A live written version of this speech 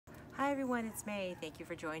Hi everyone, it's May. Thank you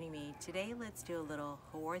for joining me. Today let's do a little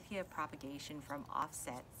Haworthia propagation from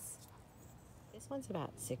offsets. This one's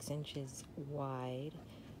about 6 inches wide.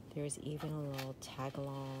 There's even a little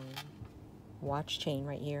tag-along watch chain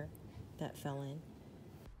right here that fell in.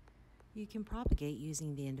 You can propagate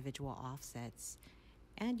using the individual offsets,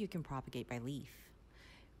 and you can propagate by leaf.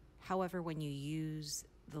 However, when you use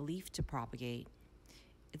the leaf to propagate,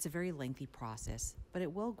 it's a very lengthy process, but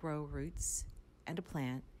it will grow roots and a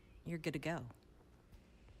plant. You're good to go.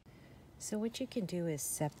 So what you can do is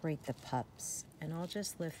separate the pups, and I'll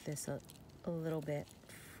just lift this a little bit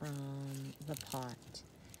from the pot,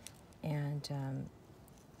 and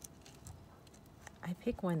I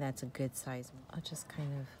pick one that's a good size. I'll just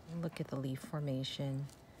kind of look at the leaf formation,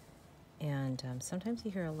 and sometimes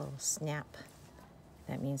you hear a little snap.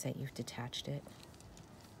 That means that you've detached it.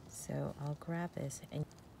 So I'll grab this, and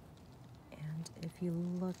if you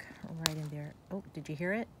look right in there, oh, did you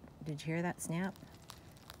hear it? Did you hear that snap?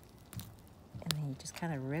 And then you just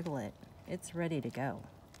kind of wriggle it. It's ready to go.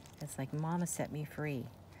 It's like, Mama set me free.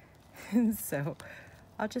 So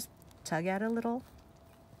I'll just tug out a little.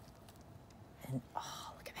 And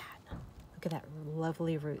oh, look at that. Look at that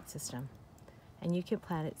lovely root system. And you can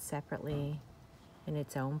plant it separately in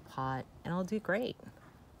its own pot, and it'll do great.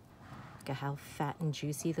 Look at how fat and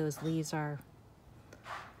juicy those leaves are.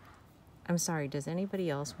 I'm sorry, does anybody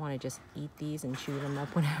else want to just eat these and chew them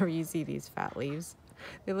up whenever you see these fat leaves?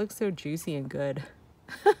 They look so juicy and good.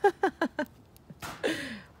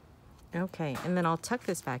 Okay, and then I'll tuck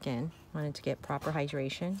this back in. Wanted to get proper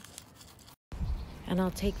hydration. And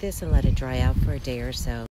I'll take this and let it dry out for a day or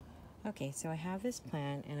so. Okay, so I have this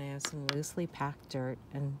plant, and I have some loosely packed dirt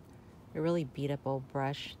and a really beat up old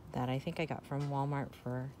brush that I think I got from Walmart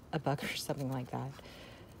for $1 or something like that.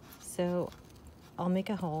 So I'll make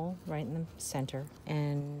a hole right in the center,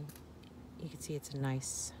 and you can see it's a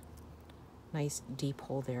nice deep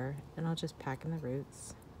hole there, and I'll just pack in the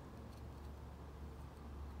roots.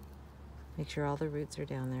 Make sure all the roots are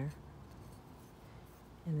down there,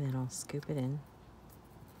 and then I'll scoop it in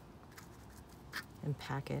and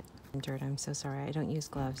pack it in dirt. I'm so sorry, I don't use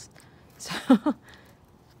gloves. So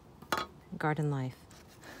garden life.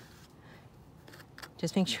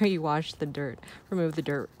 Just make sure you wash the dirt, remove the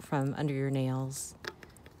dirt from under your nails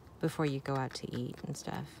before you go out to eat and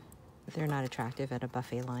stuff. They're not attractive at a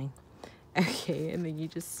buffet line. Okay, and then you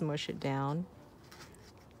just smush it down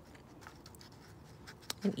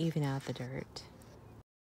and even out the dirt.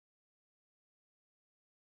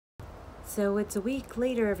 So it's a week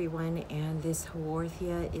later, everyone, and this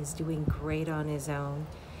Haworthia is doing great on his own.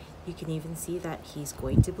 You can even see that he's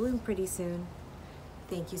going to bloom pretty soon.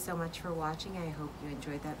 Thank you so much for watching. I hope you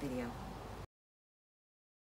enjoyed that video.